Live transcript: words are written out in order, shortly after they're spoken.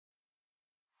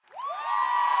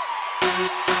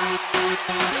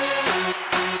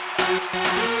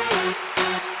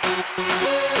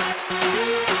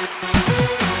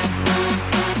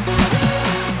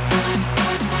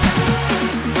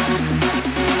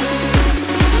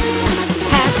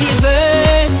Happy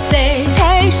birthday,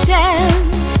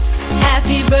 Patience.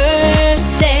 Happy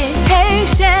birthday,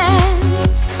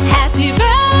 Patience. Happy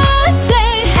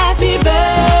birthday, happy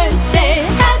birthday,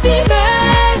 happy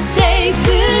birthday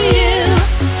to you.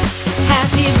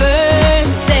 Happy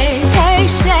birthday,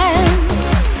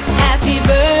 Patience. Happy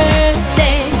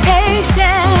birthday,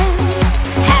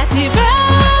 Patience. Happy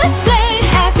birthday,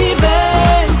 happy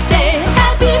birthday,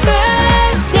 happy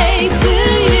birthday to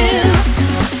you.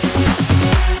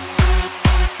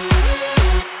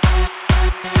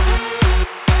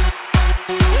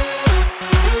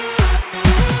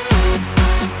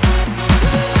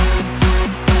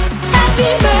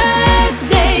 Happy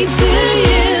birthday to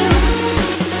you.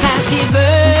 Happy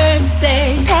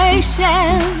birthday,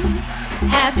 Patience.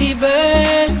 Happy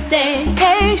birthday,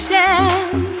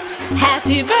 Patience.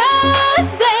 Happy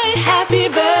birthday, happy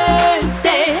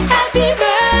birthday, happy